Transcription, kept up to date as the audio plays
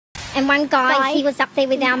And one guy, he was up there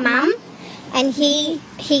with our mum, and he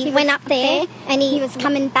went up there, and he was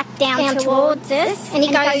coming back down towards us, and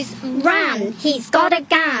he goes, run, he's got a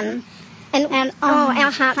gun. And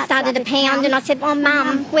our heart started to pound, and I said, oh,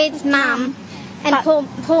 Mum, where's Mum? And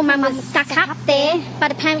poor Mum was stuck up there,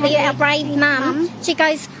 but apparently our brave Mum, she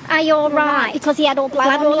goes, are you all right? Because he had all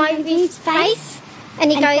blood all over his face.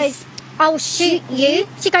 And he goes, I'll shoot you.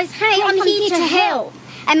 She goes, hey, I'm here to help.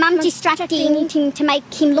 And Mum distracted him to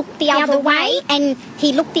make him look the other way, and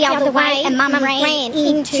he looked the other way, and Mum ran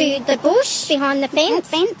into the bush behind the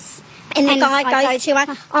fence. And the guy goes to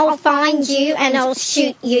her, I'll find you and I'll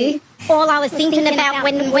shoot you. All I was thinking about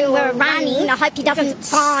when we were running, I hope he doesn't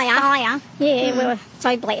fire. Yeah, we were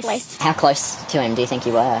so blessed. How close to him do you think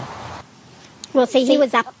you were? Well, see, he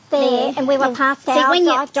was up there, and we were past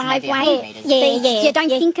our driveway. Yeah. You don't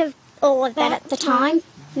think of all of that at the time.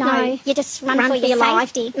 No, you just run for your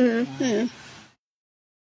life.